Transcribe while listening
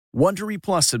Wondery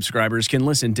Plus subscribers can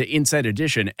listen to Inside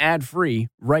Edition ad-free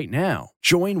right now.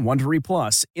 Join Wondery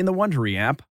Plus in the Wondery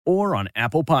app or on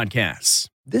Apple Podcasts.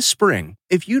 This spring,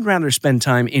 if you'd rather spend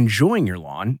time enjoying your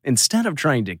lawn instead of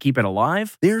trying to keep it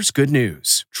alive, there's good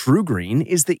news. True Green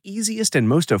is the easiest and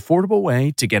most affordable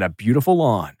way to get a beautiful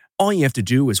lawn. All you have to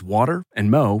do is water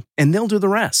and mow, and they'll do the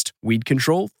rest. Weed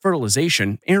control,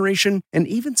 fertilization, aeration, and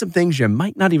even some things you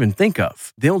might not even think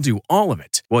of. They'll do all of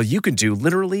it, while you can do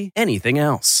literally anything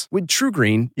else. With True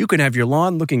Green, you can have your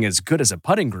lawn looking as good as a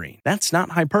putting green. That's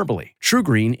not hyperbole. True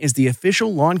Green is the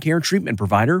official lawn care treatment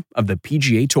provider of the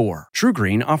PGA Tour. True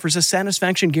Green offers a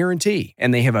satisfaction guarantee,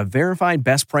 and they have a verified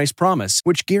best price promise,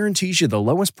 which guarantees you the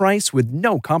lowest price with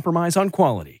no compromise on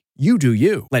quality. You do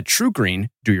you. Let True Green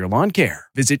do your lawn care.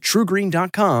 Visit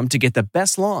TrueGreen.com to get the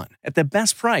best lawn at the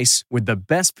best price with the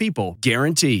best people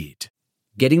guaranteed.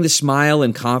 Getting the smile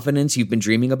and confidence you've been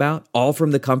dreaming about, all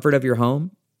from the comfort of your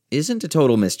home, isn't a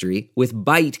total mystery with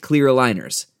Byte clear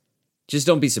aligners. Just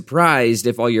don't be surprised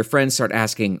if all your friends start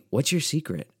asking, "What's your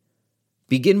secret?"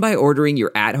 Begin by ordering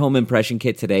your at-home impression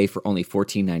kit today for only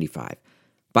 $14.95.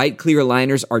 Byte clear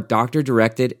aligners are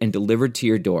doctor-directed and delivered to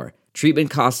your door. Treatment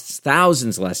costs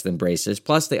thousands less than braces,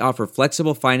 plus they offer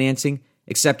flexible financing,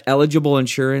 accept eligible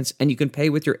insurance, and you can pay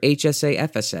with your HSA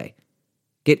FSA.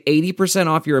 Get 80%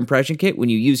 off your impression kit when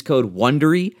you use code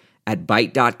WONDERY at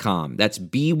Byte.com. That's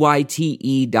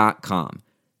BYTE.com.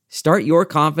 Start your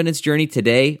confidence journey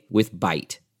today with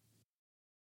Byte.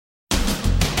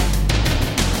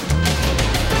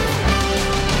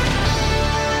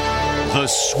 The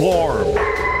Swarm,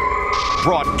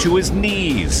 brought to his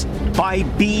knees by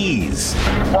bees.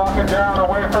 Walking down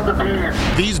away from the bees.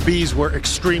 These bees were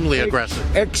extremely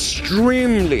aggressive.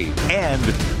 Extremely. And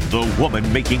the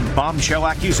woman making bombshell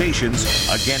accusations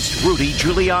against Rudy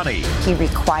Giuliani. He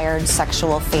required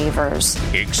sexual favors.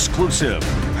 Exclusive.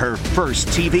 Her first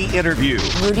TV interview.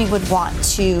 Rudy would want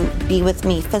to be with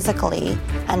me physically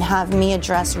and have me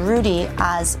address Rudy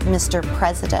as Mr.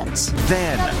 President.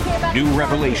 Then, new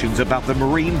revelations about the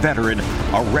Marine veteran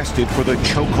arrested for the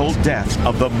chokehold death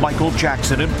of the Michael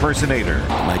Jackson impersonator.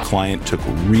 My client took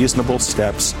reasonable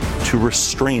steps to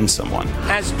restrain someone.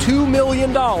 As $2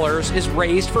 million is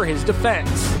raised for his defense.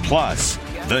 Plus,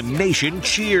 the nation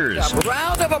cheers. A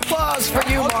round of applause for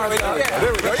you, Martha.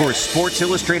 For Sports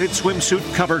Illustrated swimsuit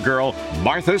cover girl,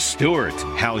 Martha Stewart.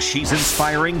 How she's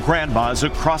inspiring grandmas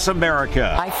across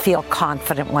America. I feel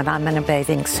confident when I'm in a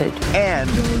bathing suit. And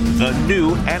the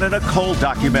new Anna Nicole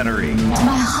documentary. My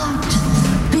heart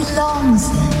belongs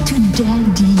to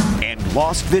Daddy. And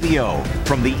lost video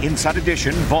from the Inside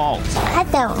Edition vault. I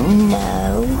don't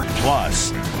know.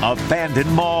 Plus,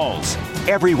 abandoned malls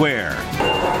everywhere.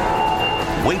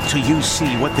 Wait till you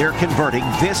see what they're converting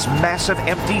this massive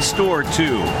empty store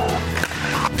to.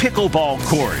 Pickleball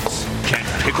courts. Can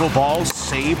pickleball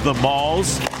save the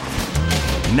malls?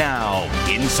 Now,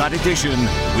 Inside Edition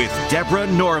with Deborah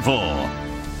Norville.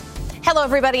 Hello,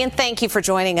 everybody, and thank you for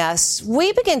joining us.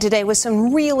 We begin today with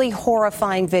some really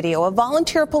horrifying video. A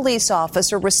volunteer police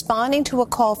officer responding to a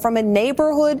call from a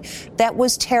neighborhood that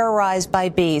was terrorized by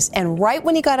bees. And right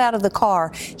when he got out of the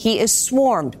car, he is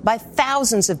swarmed by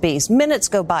thousands of bees. Minutes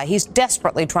go by. He's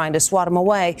desperately trying to swat them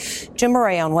away. Jim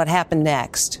Murray on what happened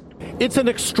next. It's an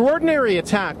extraordinary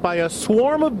attack by a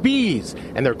swarm of bees,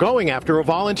 and they're going after a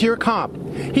volunteer cop.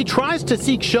 He tries to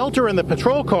seek shelter in the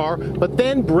patrol car, but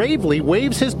then bravely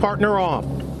waves his partner off.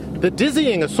 The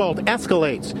dizzying assault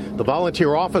escalates. The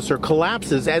volunteer officer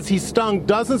collapses as he's stung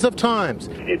dozens of times.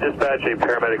 You dispatch a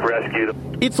paramedic rescue.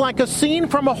 It's like a scene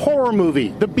from a horror movie.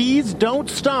 The bees don't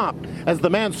stop. As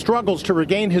the man struggles to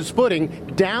regain his footing,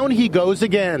 down he goes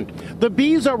again. The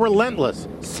bees are relentless,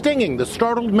 stinging the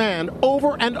startled man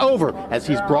over and over as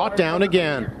he's brought down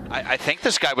again. I think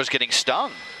this guy was getting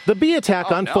stung. The bee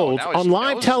attack unfolds on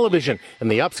live television in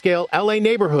the upscale L.A.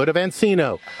 neighborhood of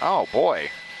Encino. Oh, boy.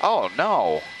 Oh,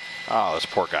 no. Oh, this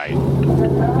poor guy.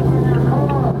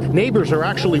 Neighbors are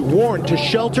actually warned to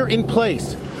shelter in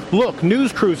place. Look,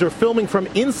 news crews are filming from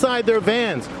inside their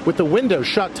vans with the windows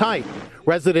shut tight.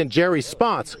 Resident Jerry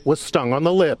Spots was stung on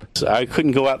the lip. I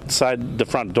couldn't go outside the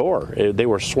front door. They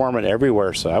were swarming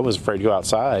everywhere, so I was afraid to go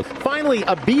outside. Finally,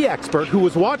 a bee expert who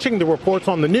was watching the reports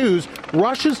on the news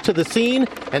rushes to the scene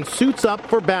and suits up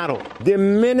for battle. The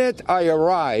minute I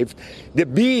arrived, the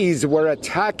bees were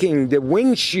attacking the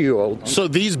windshield. So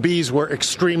these bees were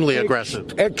extremely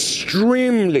aggressive?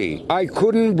 Extremely. I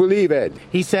couldn't believe it.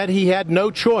 He said he had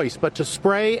no choice but to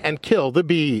spray and kill the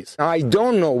bees. I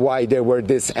don't know why they were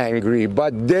this angry,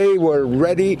 but they were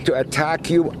ready to attack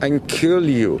you and kill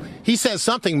you. He says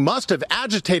something must have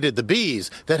agitated the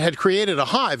bees that had created a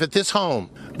hive at this home.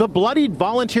 The bloodied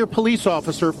volunteer police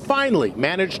officer finally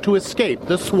managed to escape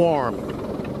the swarm.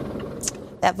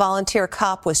 That volunteer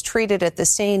cop was treated at the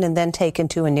scene and then taken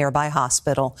to a nearby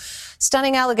hospital.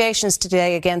 Stunning allegations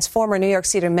today against former New York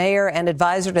City mayor and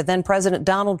advisor to then President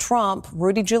Donald Trump,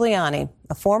 Rudy Giuliani.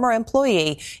 A former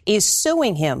employee is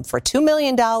suing him for $2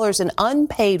 million in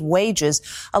unpaid wages,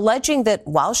 alleging that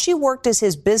while she worked as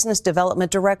his business development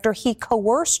director, he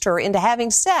coerced her into having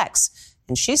sex.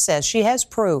 And she says she has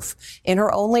proof. In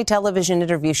her only television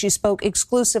interview, she spoke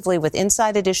exclusively with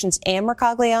Inside Edition's Ann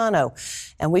Mercogliano.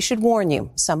 And we should warn you,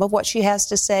 some of what she has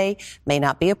to say may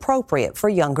not be appropriate for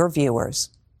younger viewers.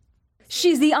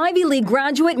 She's the Ivy League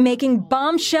graduate making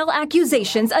bombshell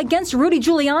accusations against Rudy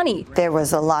Giuliani. There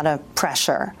was a lot of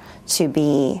pressure to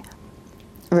be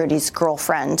Rudy's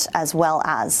girlfriend as well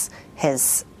as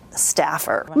his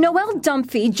staffer. Noelle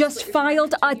Dunphy just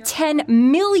filed a $10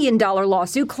 million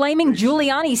lawsuit claiming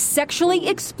Giuliani sexually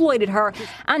exploited her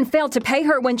and failed to pay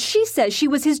her when she says she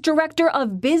was his director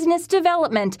of business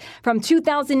development from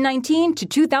 2019 to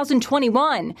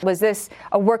 2021. Was this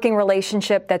a working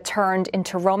relationship that turned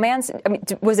into romance? I mean,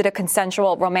 was it a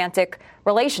consensual romantic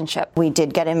relationship? We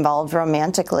did get involved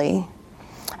romantically,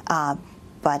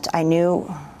 but I knew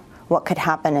what could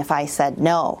happen if I said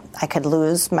no. I could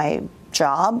lose my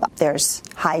job. There's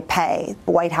high pay,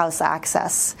 White House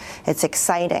access. It's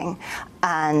exciting.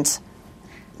 And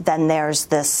then there's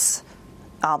this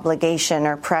obligation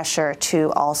or pressure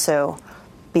to also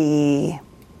be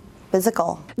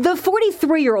physical. The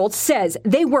 43-year-old says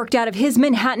they worked out of his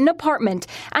Manhattan apartment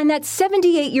and that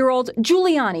 78-year-old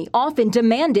Giuliani often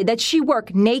demanded that she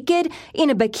work naked, in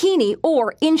a bikini,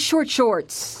 or in short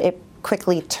shorts. It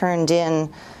quickly turned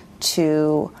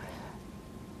into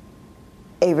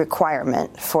a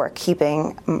requirement for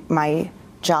keeping my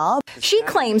job. She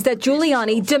claims that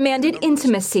Giuliani demanded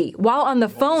intimacy while on the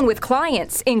phone with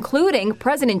clients, including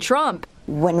President Trump.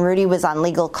 When Rudy was on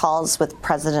legal calls with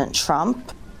President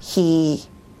Trump, he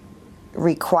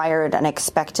required and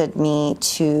expected me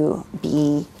to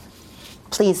be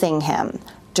pleasing him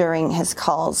during his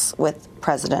calls with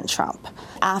President Trump.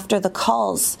 After the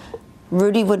calls,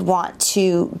 Rudy would want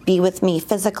to be with me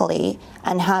physically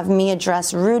and have me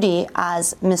address Rudy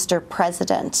as Mr.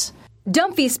 President.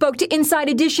 Dunphy spoke to Inside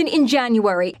Edition in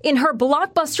January. In her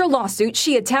blockbuster lawsuit,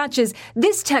 she attaches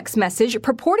this text message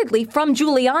purportedly from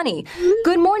Giuliani.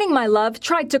 "Good morning, my love.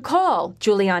 Tried to call,"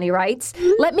 Giuliani writes.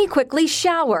 "Let me quickly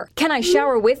shower. Can I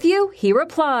shower with you?" He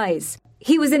replies.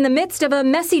 He was in the midst of a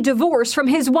messy divorce from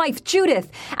his wife,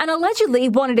 Judith, and allegedly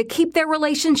wanted to keep their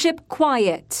relationship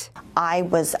quiet. I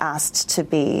was asked to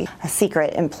be a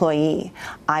secret employee.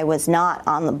 I was not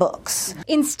on the books.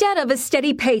 Instead of a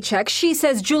steady paycheck, she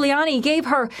says Giuliani gave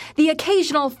her the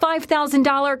occasional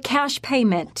 $5,000 cash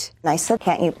payment. And I said,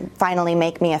 "Can't you finally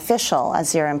make me official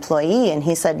as your employee?" And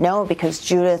he said, "No, because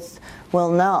Judith will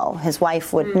know. His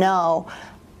wife would know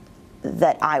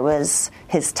that I was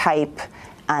his type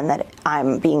and that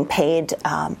I'm being paid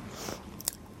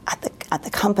at the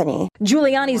company."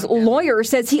 Giuliani's lawyer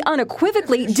says he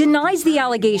unequivocally denies the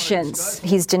allegations.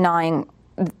 He's denying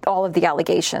all of the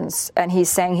allegations, and he's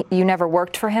saying you never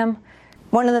worked for him?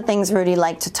 One of the things Rudy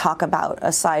liked to talk about,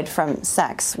 aside from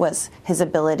sex, was his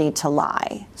ability to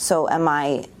lie. So am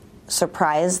I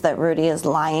surprised that Rudy is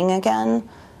lying again?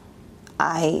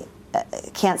 I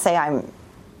can't say I'm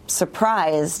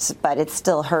surprised, but it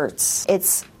still hurts.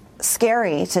 It's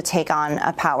scary to take on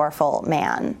a powerful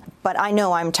man. But I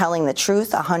know I'm telling the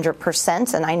truth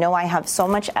 100%, and I know I have so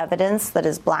much evidence that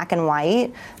is black and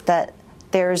white that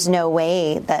there's no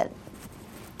way that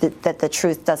the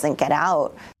truth doesn't get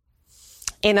out.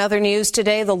 In other news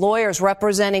today, the lawyers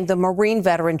representing the Marine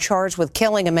veteran charged with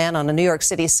killing a man on a New York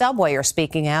City subway are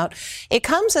speaking out. It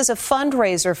comes as a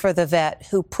fundraiser for the vet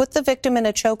who put the victim in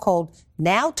a chokehold,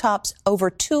 now tops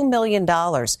over $2 million.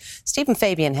 Stephen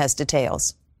Fabian has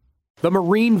details. The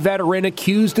Marine veteran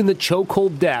accused in the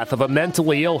chokehold death of a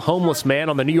mentally ill homeless man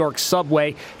on the New York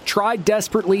subway tried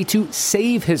desperately to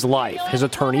save his life, his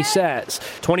attorney says.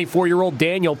 24-year-old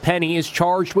Daniel Penny is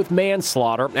charged with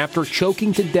manslaughter after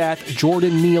choking to death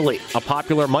Jordan Neely, a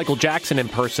popular Michael Jackson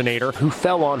impersonator who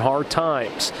fell on hard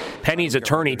times. Penny's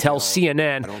attorney tells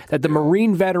CNN that the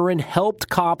Marine veteran helped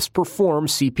cops perform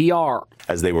CPR.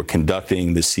 As they were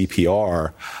conducting the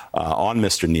CPR on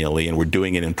Mr. Neely and were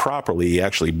doing it improperly, he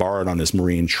actually borrowed on his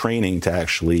Marine training to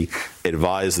actually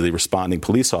advise the responding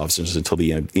police officers until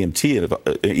the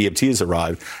EMTs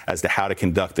arrived as to how to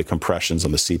conduct the compressions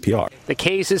on the CPR. The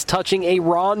case is touching a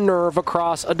raw nerve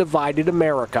across a divided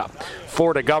America.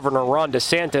 Florida Governor Ron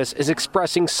DeSantis is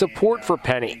expressing support for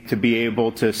Penny. To be able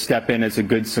to step in as a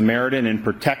good Samaritan and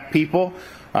protect people,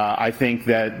 I think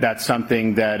that that's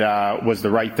something that was the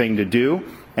right thing to do.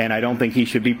 And I don't think he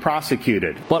should be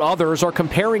prosecuted. But others are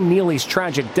comparing Neely's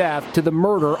tragic death to the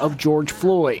murder of George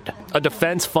Floyd. A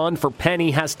defense fund for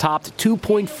Penny has topped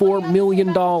 $2.4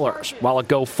 million, while a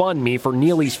GoFundMe for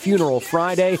Neely's funeral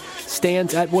Friday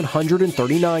stands at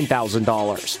 $139,000.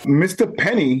 Mr.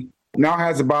 Penny now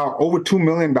has about over $2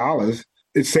 million.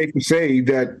 It's safe to say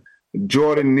that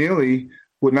Jordan Neely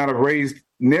would not have raised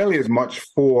nearly as much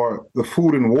for the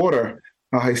food and water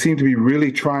he seemed to be really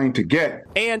trying to get.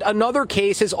 And another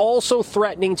case is also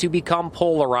threatening to become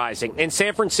polarizing. In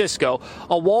San Francisco,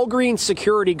 a Walgreens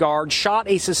security guard shot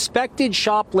a suspected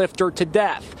shoplifter to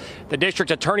death. The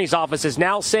district attorney's office is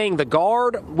now saying the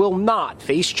guard will not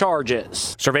face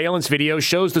charges. Surveillance video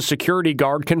shows the security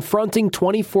guard confronting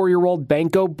 24-year-old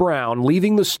Banco Brown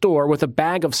leaving the store with a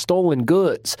bag of stolen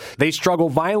goods. They struggle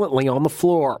violently on the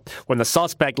floor. When the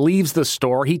suspect leaves the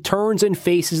store, he turns and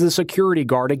faces the security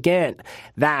guard again.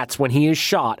 That's when he is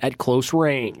shot at close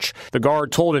range. The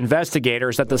guard told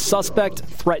investigators that the suspect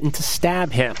threatened to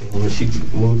stab him. When she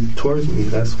moved towards me,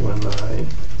 that's when I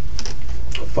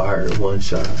fired one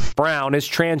shot. Brown is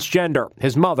transgender.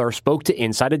 His mother spoke to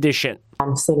Inside Edition.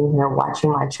 I'm sitting here watching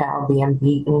my child being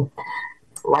beaten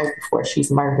right before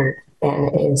she's murdered, and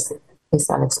it's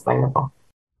unexplainable.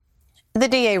 The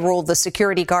DA ruled the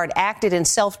security guard acted in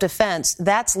self-defense.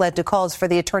 That's led to calls for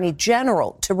the Attorney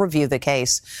General to review the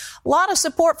case. A lot of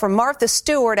support from Martha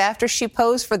Stewart after she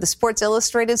posed for the Sports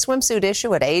Illustrated swimsuit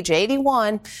issue at age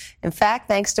 81. In fact,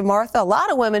 thanks to Martha, a lot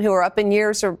of women who are up in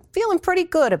years are feeling pretty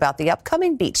good about the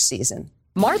upcoming beach season.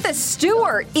 Martha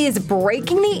Stewart is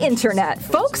breaking the internet.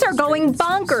 Folks are going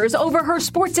bonkers over her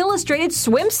Sports Illustrated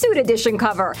swimsuit edition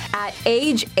cover. At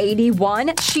age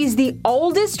 81, she's the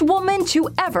oldest woman to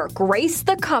ever grace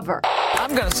the cover.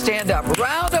 I'm going to stand up.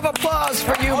 Round of applause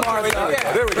for you, Martha.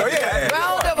 There we go. Yeah.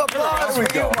 Round of applause for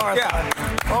you, Martha.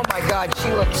 Yeah. Oh, my God.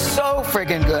 She looks so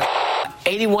friggin' good.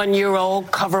 81-year-old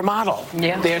cover model.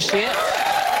 Yeah. There she is.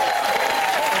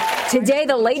 Today,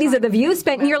 the ladies of The View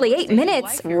spent nearly 8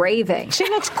 minutes raving. She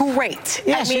looks great.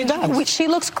 Yeah, she does. She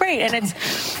looks great. And it's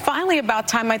finally about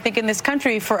time, I think, in this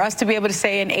country for us to be able to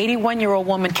say an 81-year-old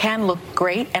woman can look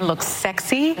great and look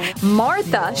sexy.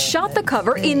 Martha shot the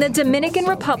cover in the Dominican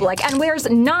Republic and wears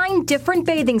 9 different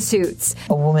bathing suits.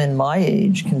 A woman my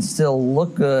age can still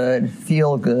look good,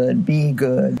 feel good, be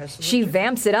good. She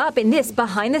vamps it up in this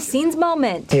behind-the-scenes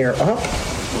moment. Hair up?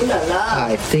 Ooh la la.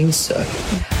 I think so.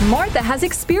 Martha has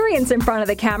experience in front of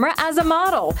the camera as a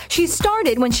model. She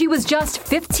started when she was just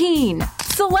 15.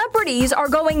 Celebrities are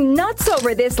going nuts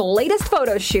over this latest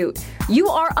photo shoot. You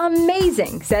are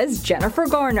amazing, says Jennifer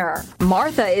Garner.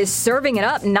 Martha is serving it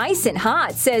up nice and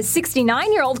hot, says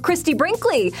 69-year-old Christy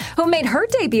Brinkley, who made her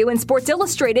debut in Sports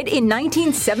Illustrated in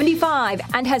 1975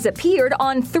 and has appeared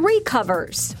on 3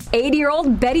 covers.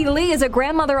 80-year-old Betty Lee is a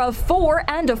grandmother of 4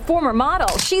 and a former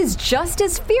model. She's just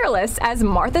as fearless as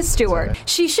Martha Stewart.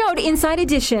 She showed Inside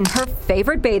Edition her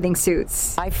favorite bathing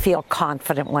suits. I feel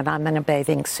confident when I'm in a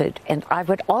bathing suit. And I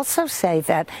would also say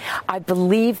that I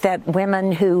believe that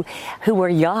women who are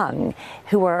young,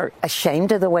 who are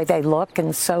ashamed of the way they look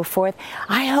and so forth,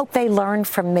 I hope they learn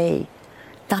from me.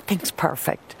 Nothing's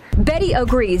perfect. Betty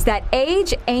agrees that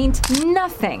age ain't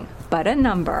nothing but a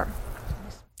number.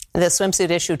 The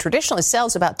swimsuit issue traditionally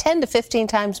sells about 10 to 15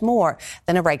 times more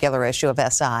than a regular issue of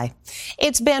SI.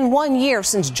 It's been 1 year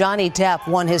since Johnny Depp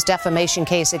won his defamation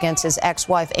case against his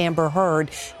ex-wife Amber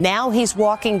Heard. Now he's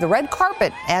walking the red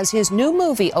carpet as his new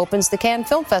movie opens the Cannes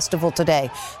Film Festival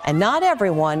today. And not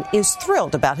everyone is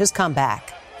thrilled about his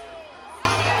comeback.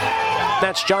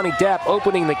 That's Johnny Depp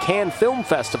opening the Cannes Film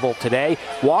Festival today,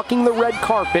 walking the red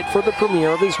carpet for the premiere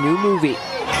of his new movie.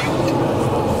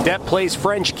 Depp plays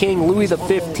French King Louis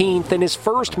XV in his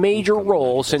first major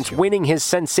role since winning his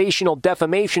sensational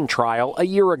defamation trial a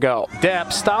year ago.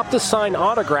 Depp stopped to sign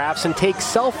autographs and take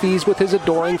selfies with his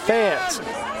adoring fans.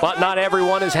 But not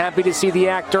everyone is happy to see the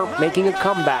actor making a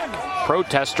comeback.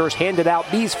 Protesters handed out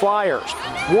these flyers.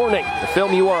 Warning, the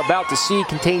film you are about to see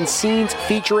contains scenes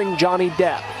featuring Johnny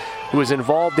Depp, who is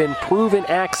involved in proven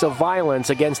acts of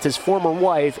violence against his former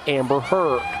wife, Amber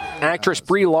Heard. Actress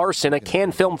Brie Larson, a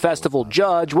Cannes Film Festival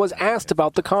judge, was asked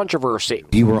about the controversy.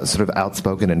 You were sort of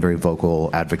outspoken and very vocal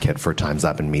advocate for Time's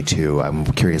Up and Me Too. I'm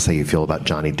curious how you feel about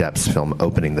Johnny Depp's film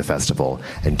opening the festival,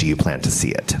 and do you plan to see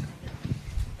it?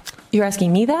 You're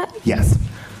asking me that? Yes.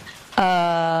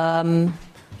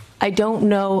 I don't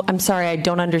know. I'm sorry, I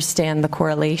don't understand the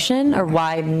correlation or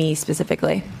why me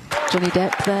specifically. Johnny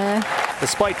Depp there.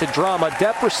 Despite the drama,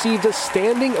 Depp received a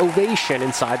standing ovation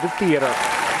inside the theater.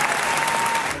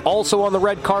 Also on the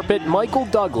red carpet, Michael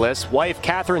Douglas, wife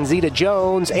Catherine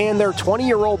Zeta-Jones, and their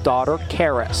 20-year-old daughter,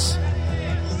 Karis.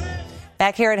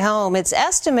 Back here at home, it's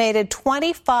estimated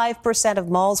 25% of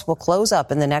malls will close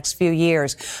up in the next few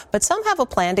years, but some have a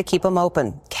plan to keep them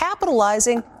open,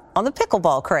 capitalizing on the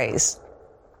pickleball craze.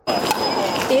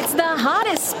 It's the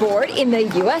hottest sport in the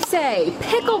USA,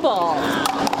 pickleball.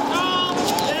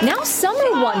 Now some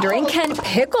are wondering, can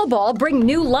pickleball bring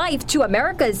new life to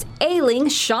America's ailing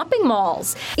shopping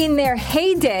malls? In their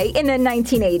heyday in the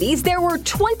 1980s, there were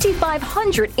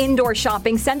 2,500 indoor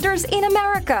shopping centers in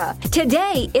America.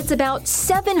 Today, it's about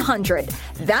 700.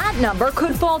 That number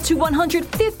could fall to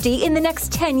 150 in the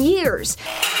next 10 years.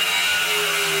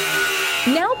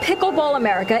 Now Pickleball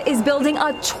America is building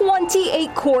a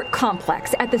 28-court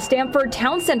complex at the Stamford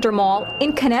Town Center Mall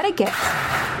in Connecticut.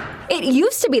 It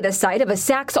used to be the site of a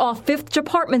Saks Off 5th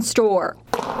department store.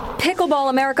 Pickleball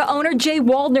America owner Jay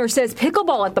Waldner says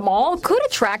pickleball at the mall could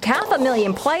attract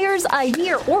 500,000 players a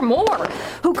year or more,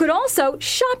 who could also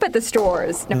shop at the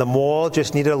stores. And the mall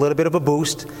just needed a little bit of a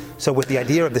boost, so with the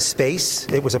idea of the space,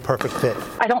 it was a perfect fit.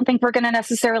 I don't think we're going to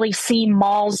necessarily see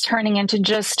malls turning into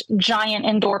just giant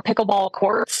indoor pickleball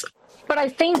courts, but I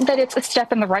think that it's a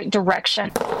step in the right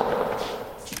direction.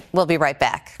 We'll be right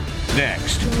back.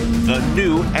 Next, the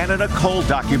new Anna Nicole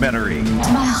documentary.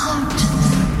 My heart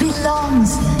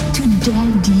belongs to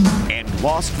Daddy. And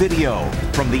lost video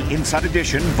from the Inside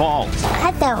Edition vault.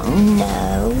 I don't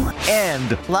know.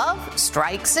 And Love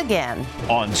Strikes Again.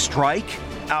 On strike,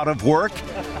 out of work,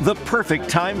 the perfect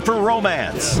time for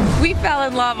romance. We fell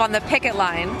in love on the picket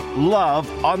line. Love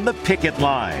on the picket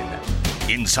line.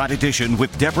 Inside Edition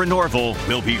with Deborah Norville.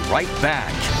 We'll be right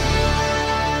back.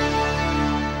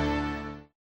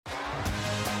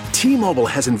 T-Mobile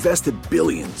has invested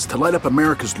billions to light up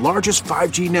America's largest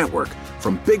 5G network,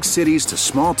 from big cities to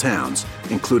small towns,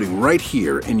 including right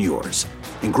here in yours.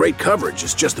 And great coverage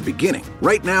is just the beginning.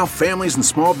 Right now, families and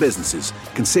small businesses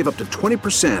can save up to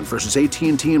 20% versus AT&T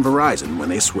and Verizon when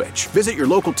they switch. Visit your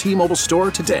local T-Mobile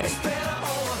store today.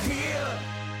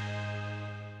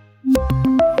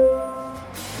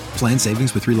 Plan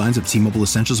savings with 3 lines of T-Mobile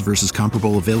Essentials versus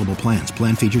comparable available plans.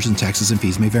 Plan features and taxes and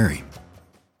fees may vary.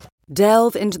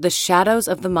 Delve into the shadows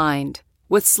of the mind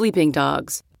with Sleeping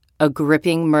Dogs, a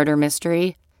gripping murder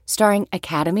mystery starring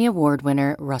Academy Award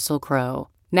winner Russell Crowe.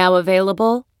 Now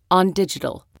available on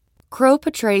digital. Crowe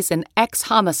portrays an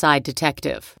ex-homicide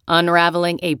detective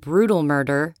unraveling a brutal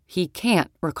murder he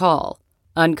can't recall.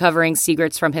 Uncovering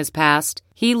secrets from his past,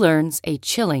 he learns a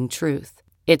chilling truth.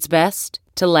 It's best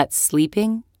to let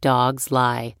sleeping dogs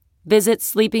lie. Visit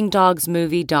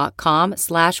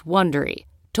sleepingdogsmovie.com/Wondery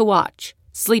to watch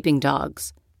Sleeping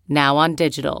Dogs, now on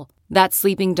digital. That's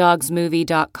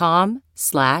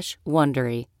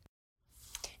sleepingdogsmovie.com/Wondery.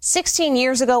 16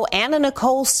 years ago, Anna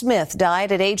Nicole Smith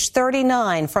died at age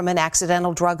 39 from an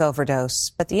accidental drug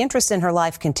overdose. But the interest in her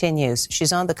life continues.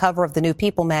 She's on the cover of the new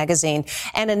People magazine,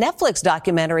 and a Netflix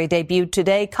documentary debuted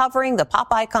today covering the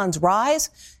pop icon's rise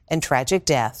and tragic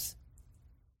death.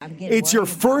 It's your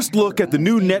first look at the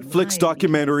new Netflix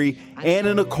documentary,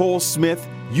 Anna Nicole Smith,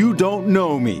 You Don't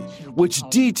Know Me, which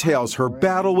details her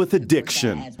battle with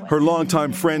addiction. Her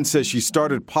longtime friend says she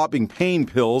started popping pain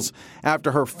pills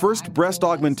after her first breast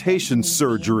augmentation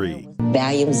surgery.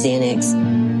 Valium, Xanax,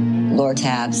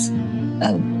 Lortabs,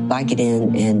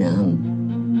 Vicodin, and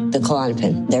the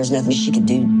Klonopin. There's nothing she could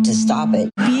do to stop it.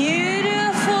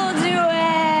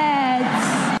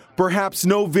 Perhaps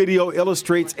no video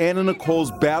illustrates Anna Nicole's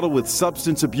battle with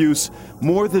substance abuse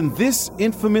more than this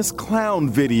infamous clown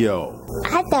video.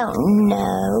 I don't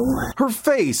know. Her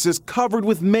face is covered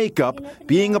with makeup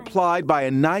being applied by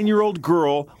a 9-year-old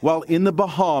girl while in the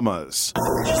Bahamas.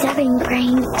 She's having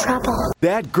brain trouble.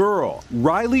 That girl,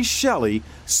 Riley Shelley,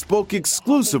 spoke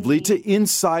exclusively to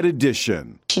Inside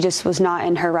Edition. She just was not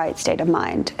in her right state of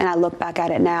mind. And I look back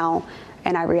at it now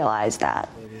and I realize that.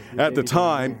 At the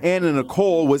time, Anna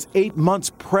Nicole was 8 months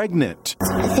pregnant.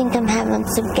 I think I'm having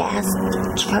some gas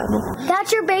trouble.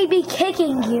 That's your baby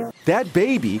kicking you. That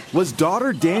baby was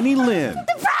daughter Danny Lynn.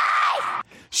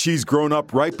 She's grown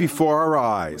up right before our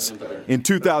eyes. In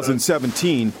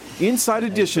 2017, Inside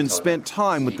Edition spent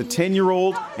time with the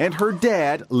 10-year-old and her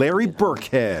dad, Larry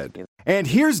Burkhead. And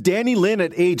here's Danny Lynn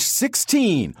at age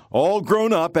 16, all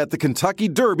grown up at the Kentucky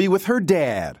Derby with her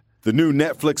dad. The new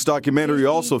Netflix documentary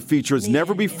also features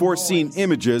never-before-seen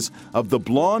images of the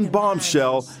blonde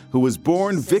bombshell who was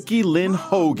born Vicki Lynn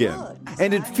Hogan.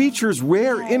 And it features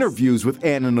rare interviews with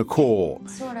Anna Nicole.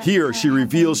 Here, she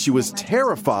reveals she was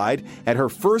terrified at her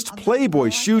first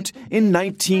Playboy shoot in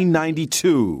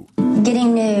 1992.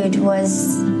 Getting new commute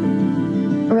was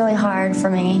really hard for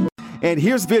me. And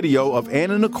here's video of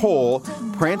Anna Nicole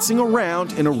prancing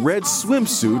around in a red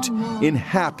swimsuit in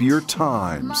happier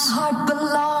times. My heart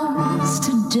belongs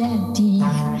to Daddy.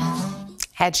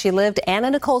 Had she lived, Anna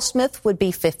Nicole Smith would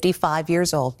be 55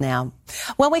 years old now.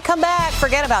 When we come back,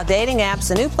 forget about dating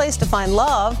apps. A new place to find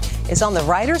love is on the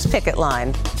writer's picket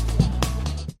line.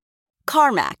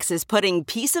 CarMax is putting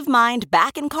peace of mind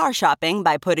back in car shopping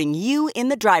by putting you in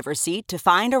the driver's seat to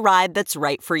find a ride that's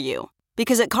right for you.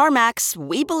 Because at CarMax,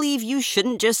 we believe you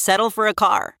shouldn't just settle for a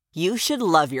car. You should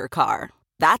love your car.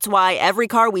 That's why every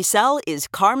car we sell is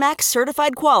CarMax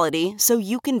certified quality, so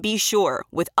you can be sure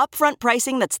with upfront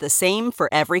pricing that's the same for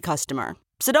every customer.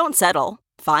 So don't settle.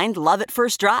 Find love at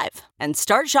first drive and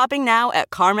start shopping now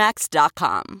at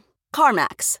CarMax.com.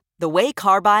 CarMax, the way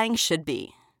car buying should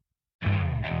be.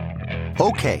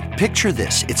 Okay, picture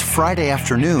this. It's Friday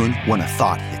afternoon when a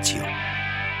thought hits you.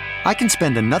 I can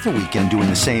spend another weekend doing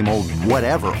the same old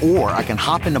whatever, or I can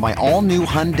hop into my all-new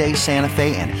Hyundai Santa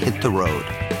Fe and hit the road.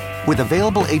 With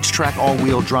available H-Track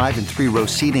all-wheel drive and 3-row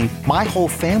seating, my whole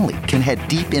family can head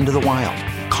deep into the wild.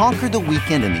 Conquer the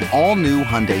weekend in the all-new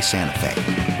Hyundai Santa Fe.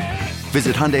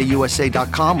 Visit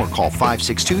HyundaiUSA.com or call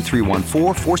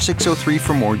 562-314-4603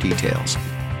 for more details.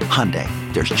 Hyundai,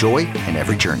 there's joy in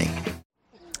every journey.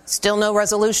 Still no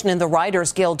resolution in the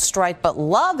Writers Guild strike, but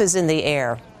love is in the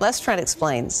air. Les Trent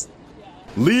explains.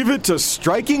 Leave it to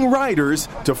striking writers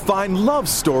to find love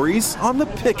stories on the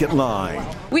picket line.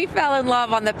 We fell in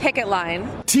love on the picket line.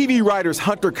 TV writers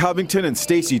Hunter Covington and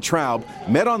Stacey Traub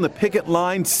met on the picket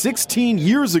line 16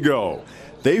 years ago.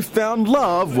 They found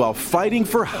love while fighting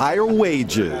for higher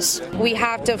wages. We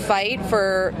have to fight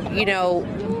for,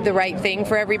 the right thing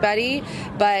for everybody,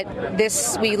 but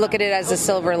we look at it as a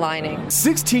silver lining.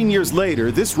 16 years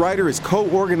later, this writer is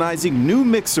co-organizing new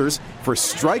mixers for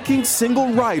striking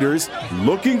single writers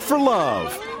looking for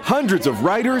love. Hundreds of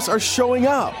writers are showing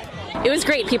up. It was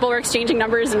great. People were exchanging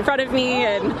numbers in front of me,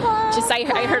 and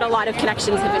I heard a lot of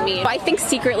connections have been made. I think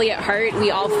secretly at heart,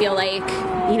 we all feel like,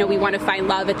 we want to find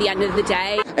love at the end of the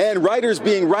day. And writers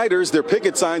being writers, their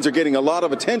picket signs are getting a lot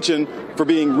of attention for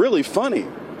being really funny.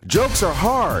 Jokes are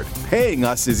hard. Paying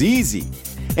us is easy.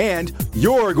 And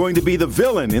you're going to be the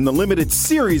villain in the limited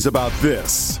series about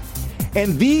this.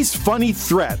 And these funny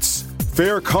threats,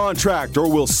 fair contract or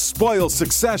we'll spoil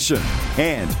Succession,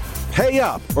 and pay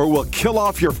up or we'll kill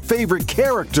off your favorite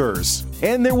characters.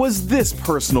 And there was this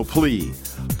personal plea.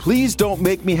 Please don't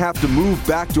make me have to move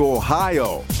back to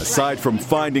Ohio. Aside from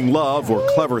finding love or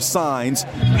clever signs,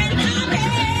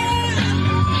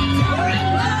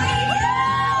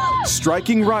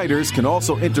 striking writers can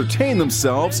also entertain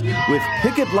themselves with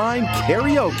picket line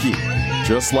karaoke,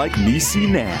 just like Niecy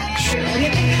Nash.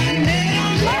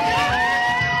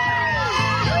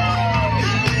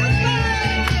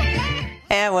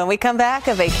 And when we come back,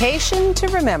 a vacation to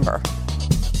remember.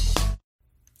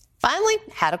 Finally,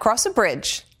 how to cross a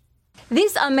bridge.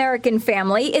 This American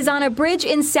family is on a bridge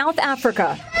in South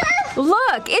Africa.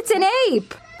 Look, it's an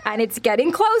ape, and it's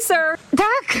getting closer.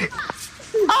 Duck!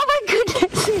 Oh my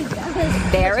goodness!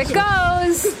 There it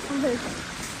goes.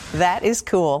 That is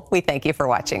cool. We thank you for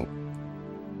watching.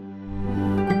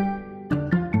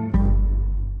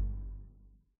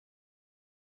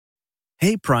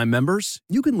 Hey, Prime members,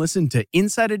 you can listen to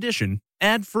Inside Edition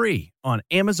ad-free on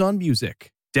Amazon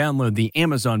Music. Download the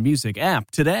Amazon Music app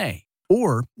today.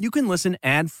 Or you can listen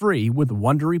ad-free with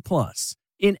Wondery Plus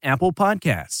in Apple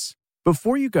Podcasts.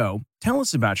 Before you go, tell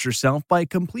us about yourself by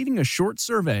completing a short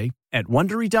survey at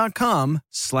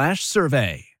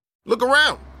Wondery.com/survey. Look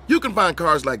around. You can find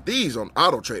cars like these on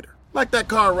AutoTrader, like that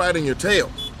car riding your tail.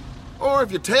 Or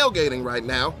if you're tailgating right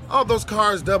now, all those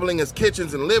cars doubling as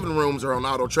kitchens and living rooms are on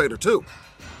AutoTrader too.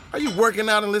 Are you working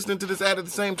out and listening to this ad at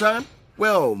the same time?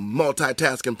 Well,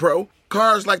 multitasking pro,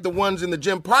 cars like the ones in the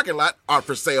gym parking lot are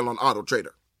for sale on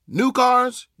AutoTrader. New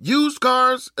cars, used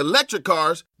cars, electric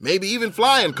cars, maybe even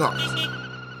flying cars.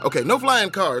 Okay, no flying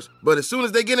cars, but as soon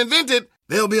as they get invented,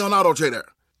 they'll be on AutoTrader.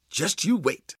 Just you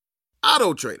wait.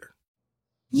 AutoTrader.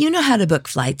 You know how to book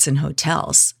flights and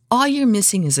hotels. All you're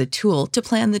missing is a tool to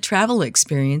plan the travel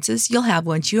experiences you'll have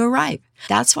once you arrive.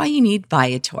 That's why you need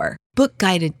Viator. Book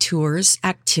guided tours,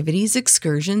 activities,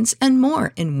 excursions, and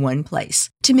more in one place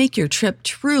to make your trip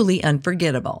truly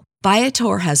unforgettable.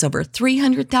 Viator has over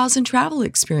 300,000 travel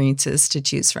experiences to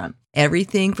choose from.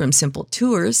 Everything from simple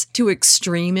tours to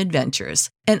extreme adventures,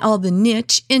 and all the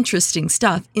niche, interesting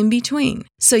stuff in between.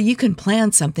 So you can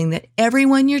plan something that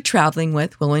everyone you're traveling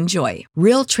with will enjoy.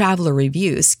 Real traveler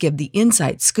reviews give the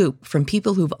inside scoop from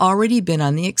people who've already been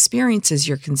on the experiences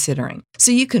you're considering.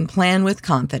 So you can plan with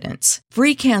confidence.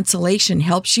 Free cancellation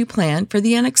helps you plan for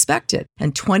the unexpected.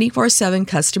 And 24/7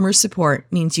 customer support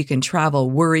means you can travel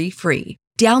worry-free.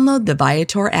 Download the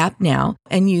Viator app now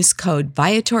and use code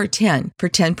Viator10 for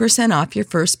 10% off your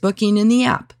first booking in the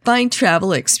app. Find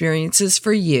travel experiences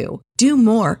for you. Do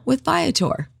more with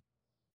Viator.